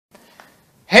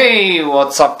Hey,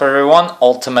 what's up everyone?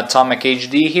 Ultimate Atomic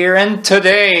HD here, and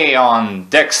today on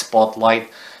Deck Spotlight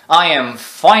I am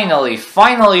finally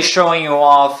showing you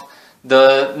off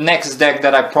the next deck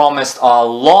that I promised a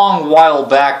long while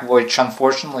back, which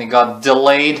unfortunately got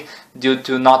delayed due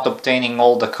to not obtaining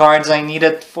all the cards I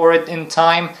needed for it in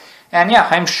time. And yeah,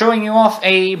 I'm showing you off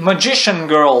a Magician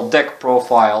Girl deck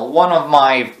profile,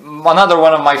 another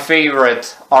one of my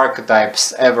favorite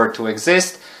archetypes ever to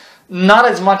exist. Not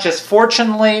as much as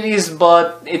Fortune Ladies,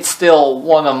 but it's still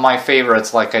one of my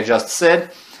favorites, like I just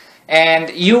said. And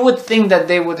you would think that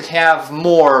they would have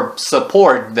more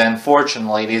support than Fortune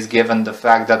Ladies, given the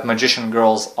fact that Magician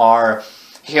Girls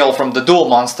hail from the Duel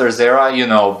Monsters era, you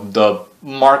know, the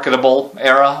marketable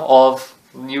era of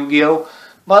Yu-Gi-Oh!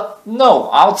 But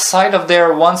no, outside of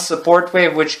their one support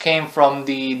wave, which came from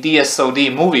the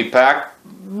DSOD movie pack,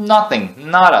 nothing,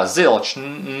 nada, zilch,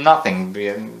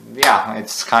 nothing. Yeah,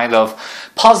 it's kind of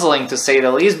puzzling to say the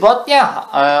least, but yeah,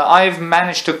 I've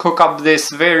managed to cook up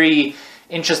this very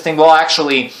interesting, well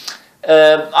actually,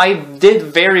 I did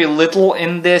very little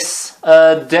in this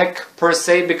deck per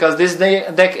se, because this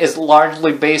deck is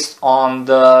largely based on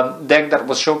the deck that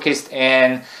was showcased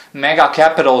in Mega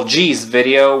Capital G's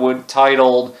video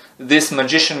titled "This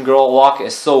Magician Girl Walk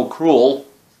is So Cruel,"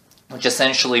 which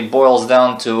essentially boils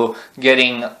down to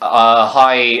getting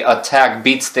high attack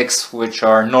beat sticks, which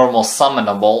are normal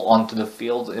summonable, onto the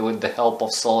field with the help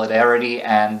of Solidarity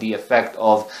and the effect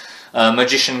of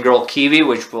Magician Girl Kiwi,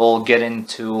 which we'll get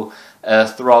into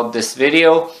throughout this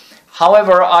video.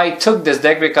 However, I took this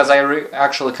deck because I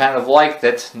actually kind of liked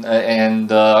it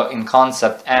in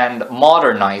concept, and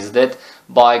modernized it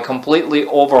by completely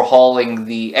overhauling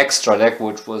the extra deck,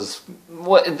 which was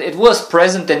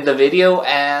present in the video,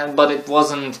 but it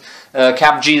wasn't.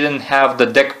 Cap G didn't have the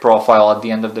deck profile at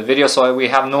the end of the video, so we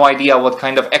have no idea what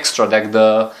kind of extra deck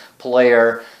the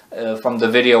player from the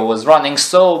video was running.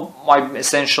 So I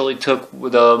essentially took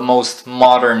the most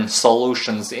modern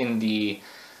solutions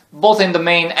both in the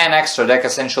main and extra deck.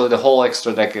 Essentially, the whole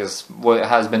extra deck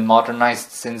has been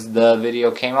modernized since the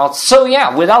video came out. So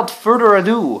yeah, without further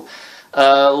ado,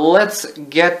 let's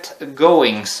get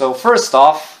going. So first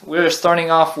off, we're starting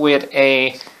off with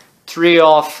a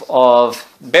three-off of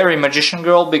Berry Magician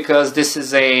Girl, because this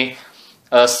is a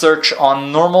search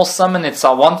on normal summon. It's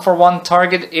a 1-for-1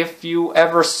 target if you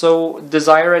ever so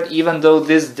desire it, even though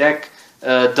this deck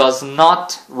does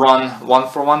not run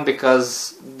 1-for-1,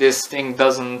 because this thing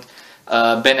doesn't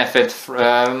benefit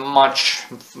much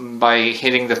by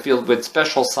hitting the field with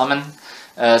special summon.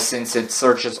 Since it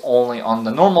searches only on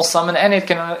the normal summon, and it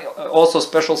can also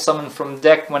special summon from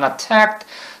deck when attacked,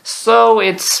 so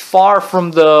it's far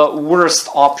from the worst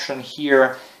option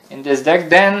here in this deck.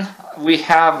 Then we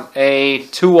have a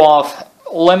 2-off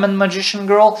Lemon Magician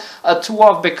Girl, a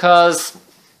 2-off because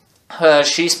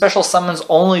she special summons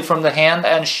only from the hand,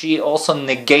 and she also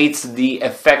negates the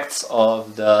effects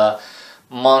of the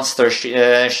monster she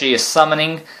is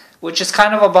summoning, which is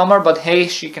kind of a bummer, but hey,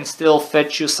 she can still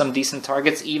fetch you some decent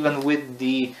targets even with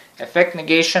the effect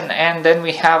negation. And then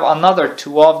we have another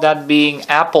 2-off, that being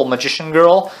Apple Magician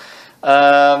Girl.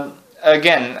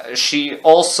 Again, she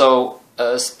also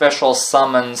special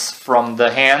summons from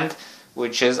the hand,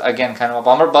 which is again kind of a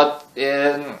bummer, but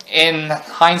in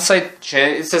hindsight,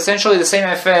 it's essentially the same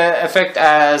effect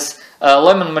as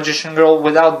Lemon Magician Girl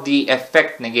without the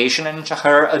effect negation, and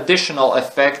her additional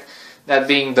effect, that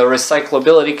being the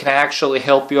recyclability, can actually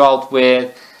help you out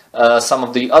with some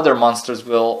of the other monsters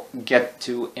we'll get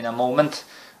to in a moment.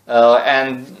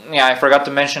 And yeah, I forgot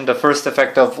to mention the first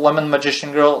effect of Lemon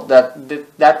Magician Girl,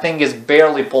 that thing is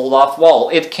barely pulled off. Well,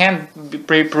 it can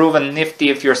be proven nifty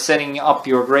if you're setting up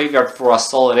your graveyard for a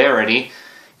Solidarity,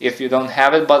 if you don't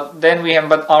have it. But then we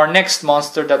have our next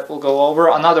monster that we'll go over,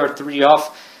 another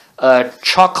 3-off.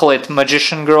 Chocolate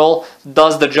Magician Girl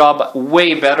does the job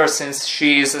way better, since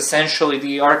she's essentially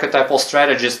the archetypal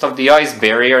strategist of the Ice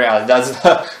Barrier. That's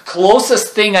the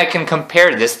closest thing I can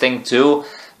compare this thing to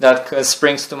that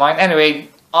springs to mind. Anyway,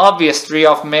 obvious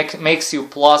 3-off makes you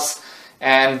plus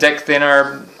and deck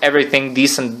thinner, everything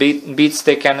decent, beat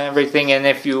stick and everything. And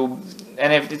if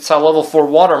it's a level 4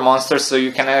 water monster, so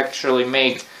you can actually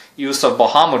make use of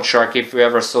Bahamut Shark if you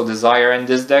ever so desire in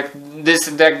this deck. This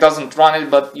deck doesn't run it,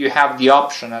 but you have the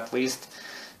option at least.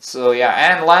 So yeah,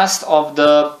 and last of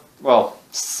the, well,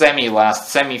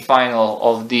 semi-final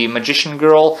of the Magician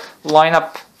Girl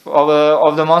lineup,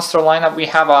 of the monster lineup, we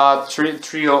have a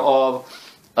trio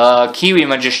of Kiwi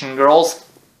Magician Girls,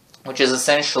 which is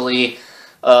essentially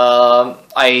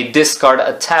I discard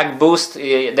attack boost.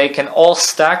 They can all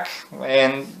stack,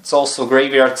 and it's also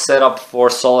graveyard setup for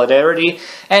solidarity.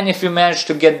 And if you manage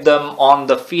to get them on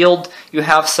the field, you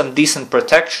have some decent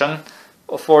protection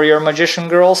for your Magician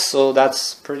Girls, so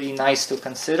that's pretty nice to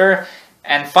consider.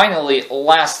 And finally,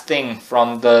 last thing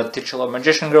from the titular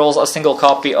Magician Girls, a single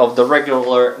copy of the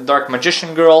regular Dark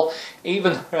Magician Girl,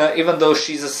 even though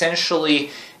she's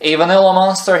essentially a vanilla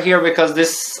monster here, because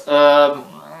this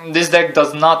deck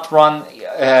does not run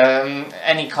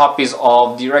any copies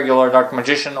of the regular Dark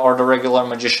Magician or the regular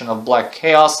Magician of Black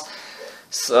Chaos.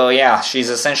 So yeah, she's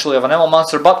essentially a vanilla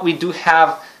monster, but we do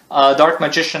have Dark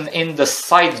Magician in the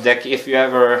side deck if you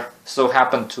ever so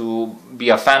happen to be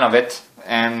a fan of it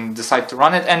and decide to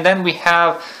run it. And then we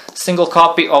have single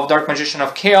copy of Dark Magician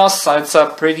of Chaos. So it's a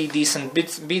pretty decent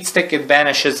beat stick. It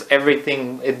banishes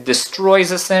everything it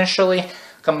destroys essentially,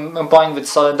 combined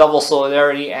with double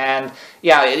solidarity, and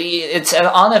yeah, it's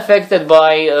unaffected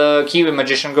by Kiwi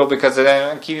Magician Girl, because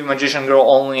Kiwi Magician Girl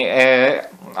only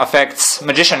affects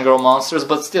Magician Girl monsters,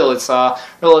 but still it's a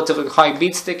relatively high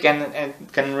beat stick, and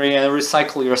can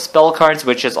recycle your spell cards,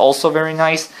 which is also very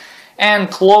nice.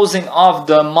 And closing off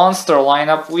the monster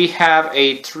lineup, we have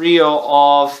a trio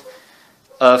of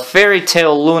Fairy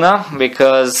Tale Luna,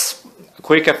 because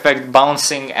quick effect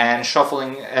bouncing and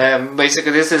shuffling,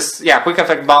 basically this is, yeah, quick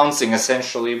effect bouncing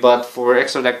essentially, but for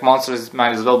extra deck monsters it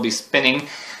might as well be spinning.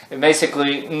 It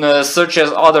basically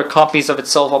searches other copies of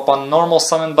itself upon normal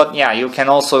summon, but yeah, you can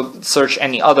also search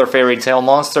any other Fairy Tale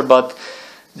monster, but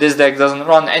this deck doesn't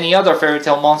run any other Fairy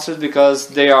Tale monsters because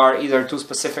they are either too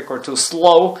specific or too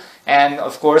slow, and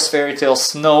of course Fairy Tale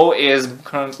Snow is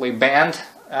currently banned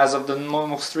as of the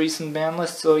most recent ban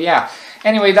list, so yeah.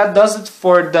 Anyway, that does it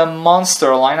for the monster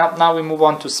lineup. Now we move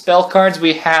on to spell cards.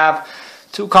 We have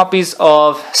 2 copies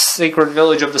of Sacred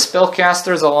Village of the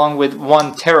Spellcasters, along with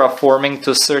 1 Terraforming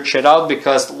to search it out,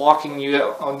 because locking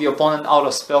the opponent out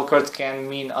of spell cards can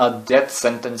mean a death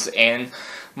sentence in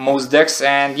most decks,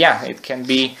 and yeah, it can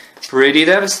be pretty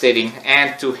devastating.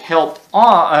 And to help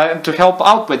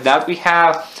out with that, we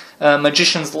have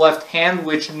Magician's Left Hand,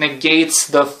 which negates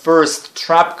the first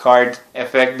trap card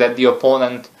effect that the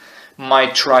opponent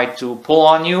might try to pull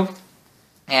on you.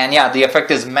 And yeah, the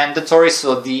effect is mandatory,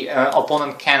 so the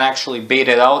opponent can actually bait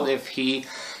it out if he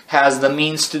has the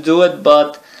means to do it.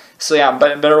 But so yeah,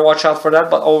 better watch out for that.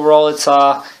 But overall, it's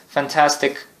a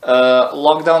fantastic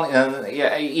lockdown, and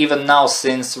yeah, even now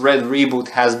since Red Reboot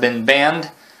has been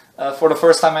banned for the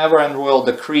first time ever, and Royal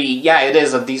Decree, yeah, it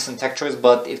is a decent tech choice,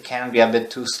 but it can be a bit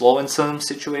too slow in some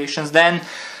situations. Then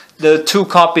the 2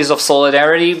 copies of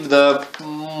Solidarity, the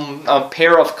a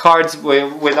pair of cards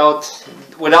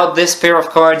without this pair of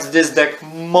cards, this deck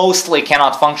mostly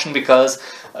cannot function, because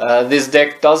this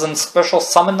deck doesn't special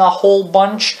summon a whole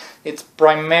bunch. It's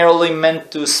primarily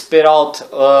meant to spit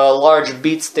out large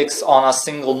beat sticks on a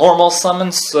single normal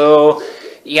summon, so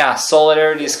yeah,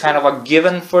 Solidarity is kind of a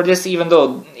given for this, even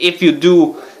though if you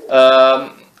do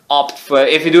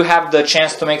if you do have the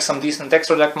chance to make some decent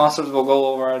extra deck monsters, we'll go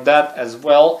over that as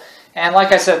well. And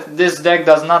like I said, this deck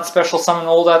does not special summon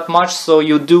all that much, so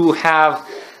you do have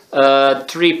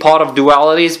 3 Pot of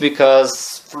Dualities,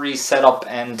 because free setup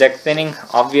and deck thinning,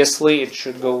 obviously, it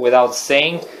should go without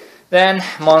saying. Then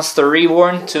Monster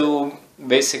Reborn to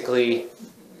basically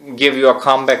give you a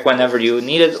comeback whenever you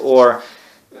need it, or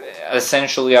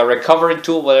essentially a recovery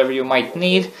tool, whatever you might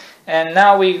need. And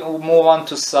now we move on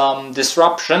to some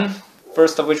disruption,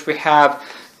 first of which we have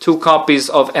 2 copies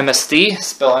of MST,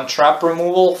 Spell and Trap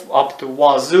Removal, up to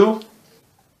wazoo.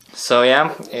 So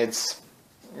yeah, it's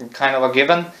kind of a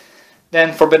given.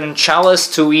 Then Forbidden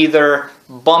Chalice to either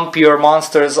bump your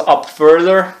monsters up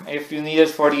further if you need it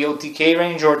for the OTK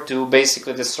range, or to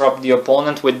basically disrupt the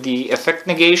opponent with the effect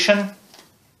negation.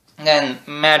 Then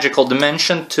Magical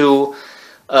Dimension to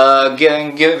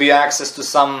give you access to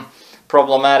some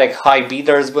problematic high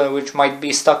beaters which might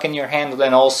be stuck in your hand,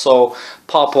 and also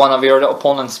pop one of your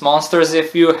opponent's monsters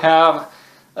if you have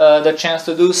the chance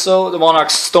to do so. The Monarch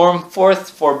Stormforth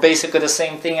for basically the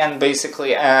same thing, and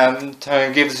basically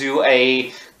gives you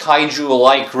a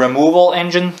kaiju-like removal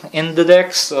engine in the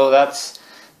deck, so that's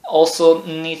also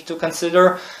neat to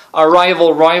consider.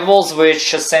 Arrival Rivals,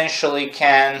 which essentially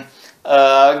can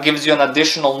gives you an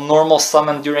additional normal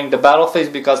summon during the battle phase,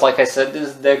 because like I said,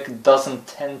 this deck doesn't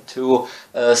tend to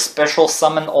special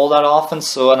summon all that often,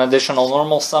 so an additional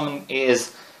normal summon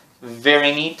is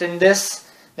very neat in this.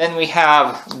 Then we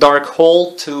have Dark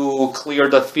Hole to clear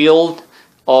the field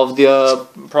of the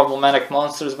problematic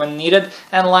monsters when needed.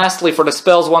 And lastly, for the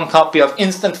spells, 1 copy of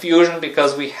Instant Fusion,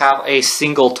 because we have a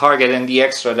single target in the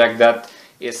extra deck that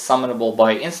is summonable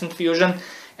by Instant Fusion.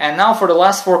 And now for the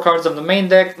last 4 cards of the main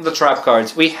deck, the trap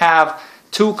cards. We have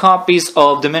 2 copies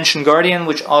of Dimension Guardian,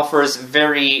 which offers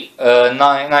very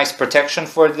nice protection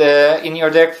for in your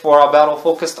deck for a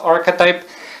battle-focused archetype.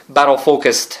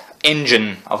 Battle-focused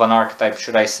engine of an archetype,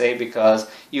 should I say, because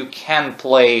you can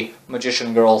play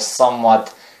Magician Girl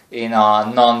somewhat in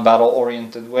a non-battle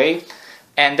oriented way.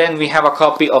 And then we have a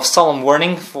copy of Solemn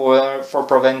Warning for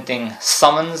preventing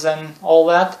summons and all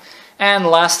that. And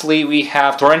lastly, we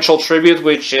have Torrential Tribute,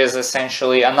 which is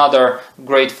essentially another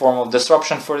great form of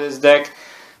disruption for this deck.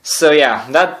 So yeah,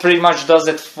 that pretty much does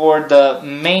it for the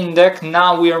main deck.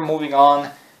 Now we are moving on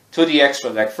to the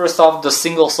extra deck. First off, the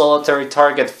single solitary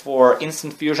target for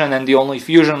instant fusion and the only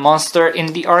fusion monster in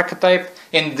the archetype,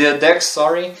 in the deck,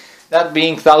 sorry. That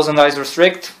being Thousand Eyes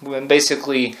Restrict, when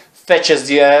basically fetches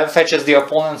the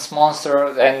opponent's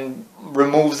monster and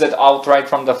removes it outright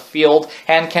from the field,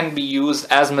 and can be used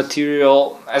as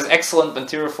excellent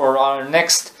material for our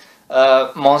next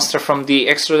monster from the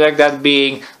extra deck, that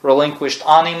being Relinquished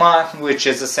Anima, which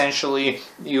is essentially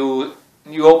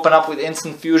you open up with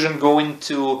instant fusion, go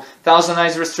into Thousand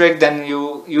Eyes Restrict, then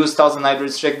you use Thousand Eyes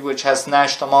Restrict, which has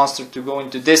snatched a monster, to go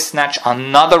into this, snatch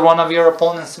another one of your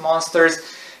opponent's monsters,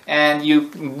 and you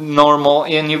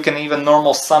can even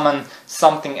normal summon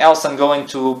something else and go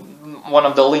into one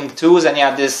of the Link 2s, and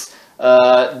yeah, this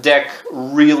deck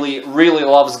really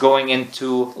loves going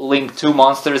into Link 2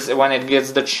 monsters when it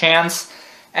gets the chance.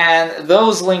 And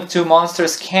those Link 2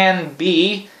 monsters can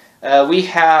be, we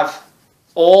have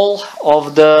all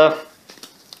of the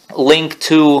Link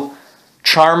 2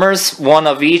 Charmers, 1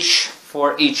 of each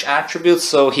for each attribute.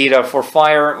 So Hira for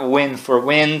fire, Wind for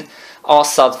wind,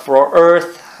 Assad for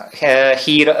earth,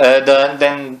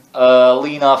 then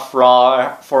Lina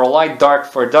for light, Dark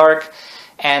for dark,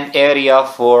 and Area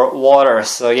for water.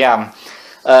 So yeah,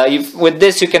 with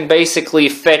this you can basically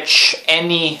fetch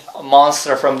any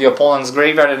monster from the opponent's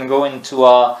graveyard and go into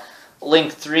a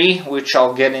Link 3, which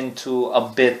I'll get into a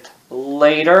bit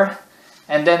later.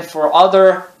 And then for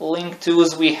other Link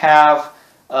 2s, we have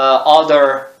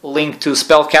other Link 2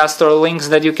 spellcaster links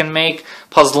that you can make.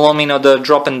 Puzzlomino, the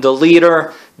drop and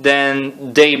deleter,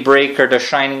 then Daybreaker, the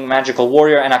shining magical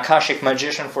warrior, and Akashic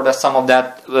Magician for the sum of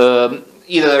that,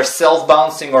 either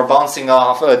self-bouncing or bouncing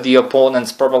off the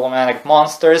opponent's problematic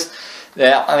monsters.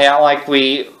 Like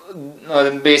we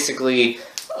basically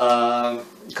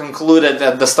concluded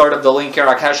at the start of the Link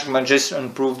era, Akashic Magician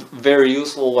proved very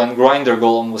useful when Grinder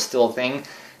Golem was still a thing.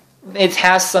 It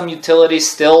has some utility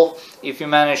still if you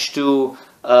manage to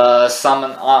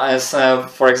summon,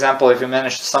 for example, if you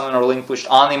manage to summon or Relinquished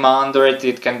Anima under it,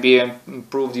 it can be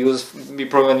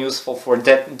proven useful for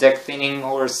deck thinning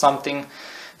or something.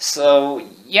 So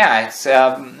yeah, it's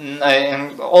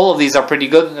and all of these are pretty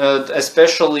good,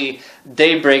 especially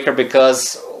Daybreaker,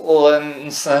 because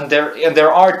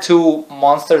there are 2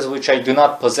 monsters which I do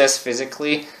not possess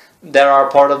physically that are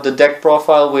part of the deck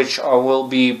profile, which will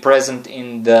be present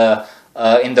in the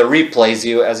replays,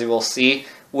 as you will see,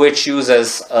 which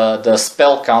uses the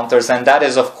spell counters, and that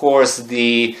is of course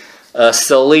the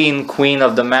Selene, Queen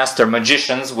of the Master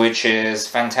Magicians, which is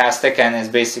fantastic and is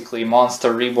basically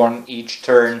monster reborn each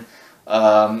turn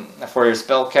for your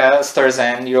spellcasters,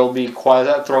 and you'll be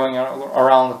throwing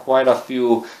around quite a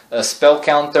few spell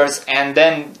counters. And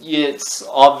then it's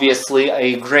obviously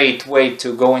a great way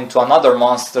to go into another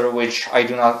monster which I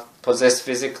do not possess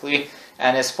physically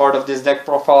and is part of this deck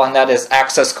profile, and that is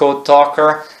Access Code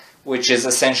Talker, which is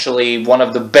essentially one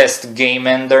of the best game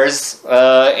enders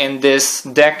in this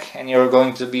deck, and you're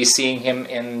going to be seeing him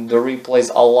in the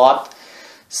replays a lot.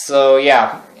 So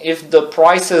yeah, if the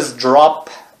prices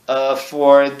drop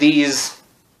for these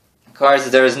cards,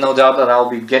 there is no doubt that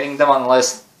I'll be getting them,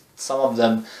 unless some of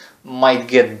them might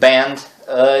get banned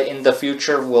in the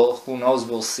future. Who knows,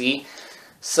 we'll see.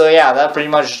 So yeah, that pretty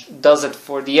much does it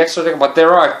for the extra deck, but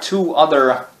there are 2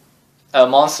 other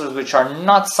monsters which are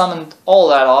not summoned all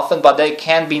that often, but they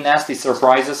can be nasty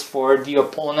surprises for the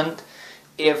opponent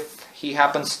if he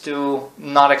happens to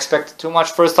not expect too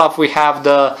much. First off, we have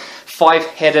the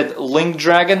 5-headed Link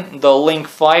Dragon, the Link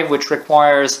 5, which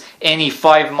requires any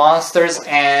 5 monsters,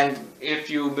 and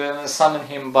if you summon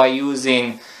him by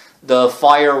using the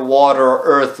Fire, Water,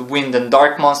 Earth, Wind, and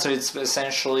Dark monster, it's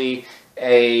essentially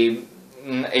a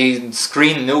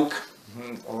screen nuke,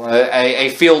 a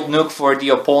field nuke for the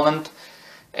opponent.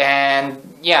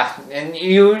 And yeah, and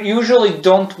you usually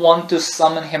don't want to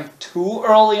summon him too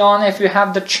early on if you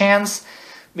have the chance,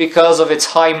 because of its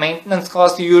high maintenance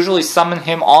cost. You usually summon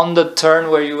him on the turn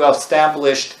where you have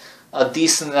established a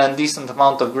decent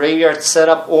amount of graveyard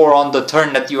setup, or on the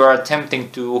turn that you are attempting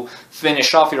to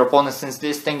finish off your opponent, since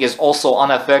this thing is also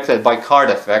unaffected by card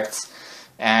effects.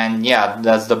 And yeah,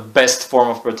 that's the best form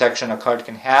of protection a card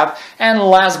can have. And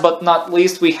last but not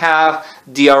least, we have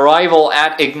the Arrival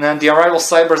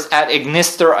Cybers at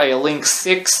Ignister, a Link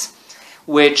 6,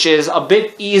 which is a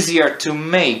bit easier to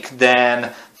make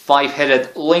than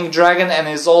 5-headed Link Dragon, and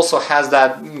it also has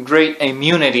that great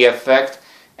immunity effect.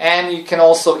 And you can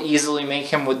also easily make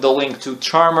him with the Link 2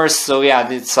 Charmers. So yeah,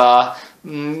 it's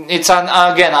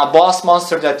again a boss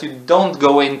monster that you don't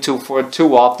go into for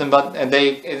too often, but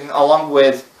along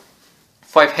with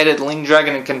 5-headed Link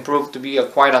Dragon, it can prove to be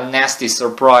quite a nasty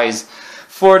surprise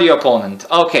for the opponent.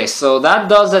 Okay, so that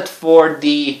does it for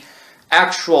the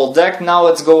actual deck. Now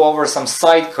let's go over some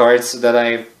side cards that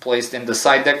I placed in the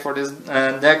side deck for this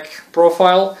deck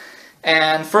profile.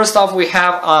 And first off, we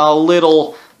have a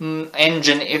little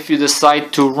engine if you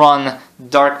decide to run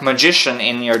Dark Magician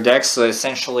in your deck. So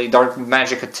essentially Dark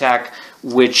Magic Attack,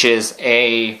 which is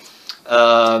a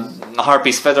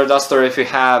Harpy's Feather Duster if you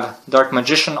have Dark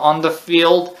Magician on the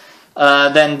field.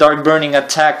 Then Dark Burning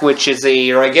Attack, which is a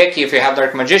Raigeki if you have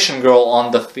Dark Magician Girl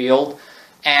on the field.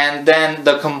 And then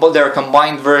their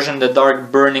combined version, the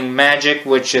Dark Burning Magic,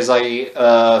 which is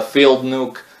a field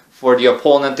nuke for the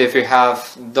opponent if you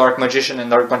have Dark Magician and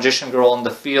Dark Magician Girl on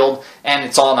the field, and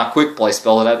it's on a quick play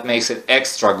spell, that makes it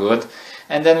extra good.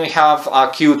 And then we have a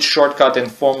cute shortcut in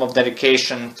form of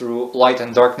dedication through Light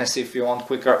and Darkness if you want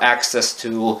quicker access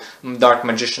to Dark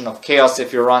Magician of Chaos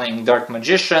if you're running Dark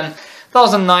Magician.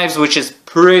 Thousand Knives, which is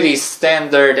pretty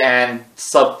standard and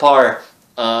subpar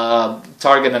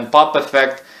target and pop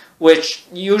effect, which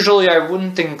usually I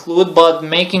wouldn't include, but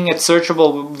making it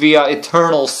searchable via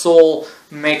Eternal Soul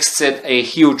makes it a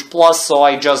huge plus, so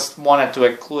I just wanted to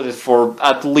include it for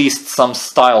at least some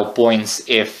style points,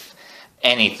 if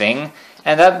anything.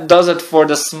 And that does it for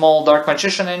the small Dark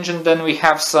Magician engine. Then we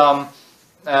have some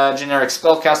generic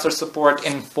spellcaster support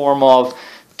in form of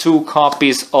 2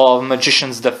 copies of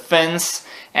Magician's Defense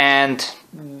and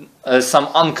some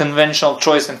unconventional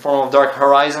choice in form of Dark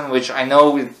Horizon, which I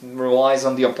know it relies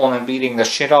on the opponent beating the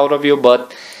shit out of you,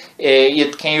 but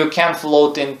you can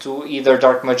float into either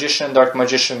Dark Magician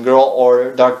Girl,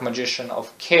 or Dark Magician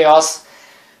of Chaos.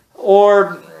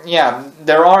 Or yeah,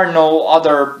 there are no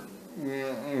other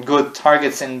good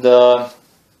targets in the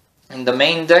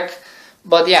main deck,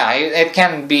 but yeah, it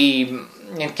can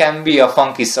be a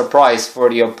funky surprise for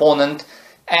the opponent.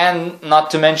 And not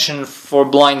to mention, for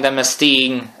blind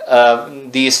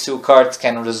MSTing, these 2 cards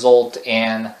can result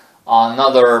in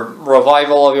another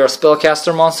revival of your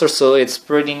spellcaster monster, so it's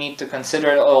pretty neat to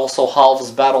consider. It also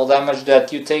halves battle damage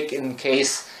that you take in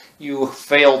case you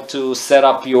fail to set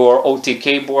up your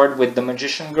OTK board with the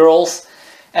Magician Girls.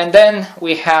 And then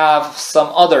we have some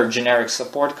other generic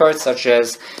support cards, such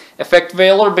as Effect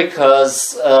Veiler,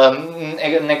 because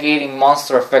negating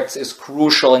monster effects is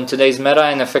crucial in today's meta,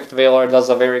 and Effect Veiler does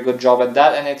a very good job at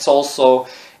that. And it's also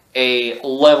a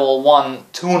level 1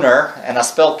 tuner and a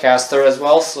spellcaster as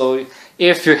well, so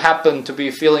if you happen to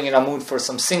be feeling in a mood for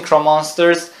some synchro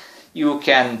monsters, you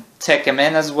can tech him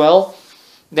in as well.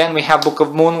 Then we have Book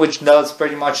of Moon, which does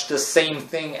pretty much the same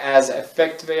thing as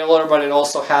Effect Veiler, but it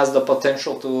also has the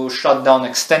potential to shut down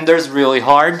extenders really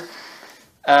hard.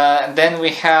 Then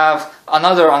we have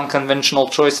another unconventional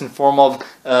choice in form of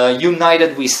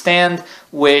United We Stand,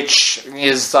 which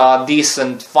is a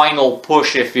decent final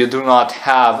push if you do not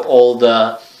have all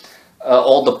the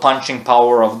punching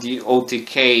power of the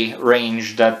OTK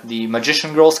range that the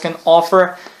Magician Girls can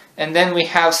offer. And then we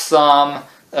have some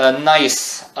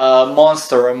nice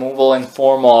monster removal in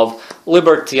form of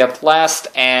Liberty at Last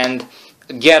and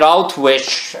Get Out,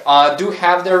 which do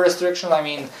have their restriction. I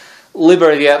mean,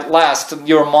 Liberty at Last,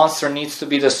 your monster needs to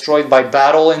be destroyed by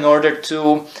battle in order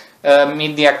to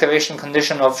meet the activation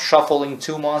condition of shuffling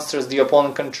 2 monsters the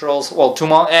opponent controls, well,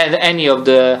 any of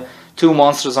the 2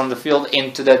 monsters on the field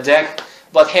into the deck.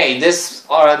 But hey, this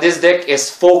deck is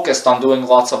focused on doing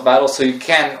lots of battle, so you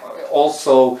can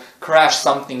also crash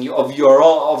something of your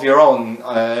own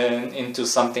into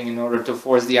something in order to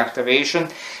force the activation.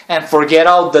 And for Get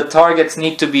Out, the targets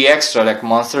need to be extra deck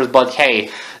monsters, but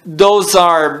hey, those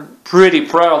are pretty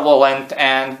prevalent,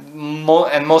 and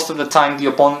most of the time the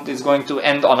opponent is going to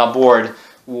end on a board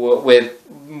with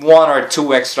 1 or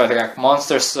 2 extra deck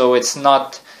monsters, so it's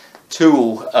not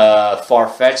too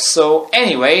far-fetched. So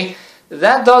anyway,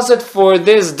 that does it for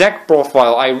this deck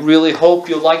profile. I really hope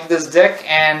you like this deck,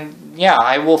 and yeah,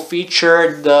 I will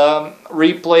feature the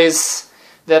replays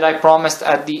that I promised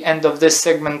at the end of this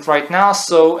segment right now.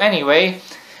 So anyway,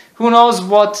 who knows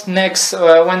what next,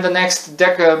 when the next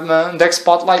deck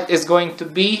spotlight is going to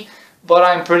be, but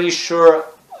I'm pretty sure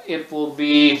it will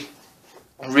be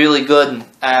really good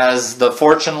as the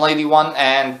Fortune Lady one,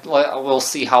 and we'll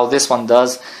see how this one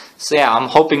does. So yeah, I'm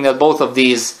hoping that both of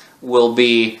these will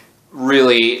be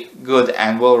really good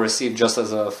and well received, just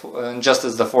as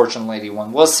the Fortune Lady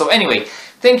one was. So anyway,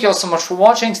 thank you all so much for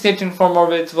watching. Stay tuned for more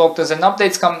videos and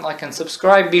updates. Comment, like, and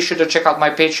subscribe. Be sure to check out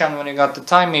my Patreon when you got the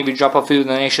time. Maybe drop a few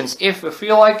donations if you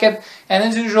feel like it. And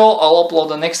as usual, I'll upload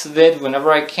the next vid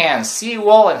whenever I can. See you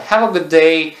all and have a good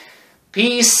day.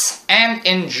 Peace and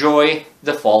enjoy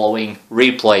the following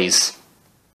replays.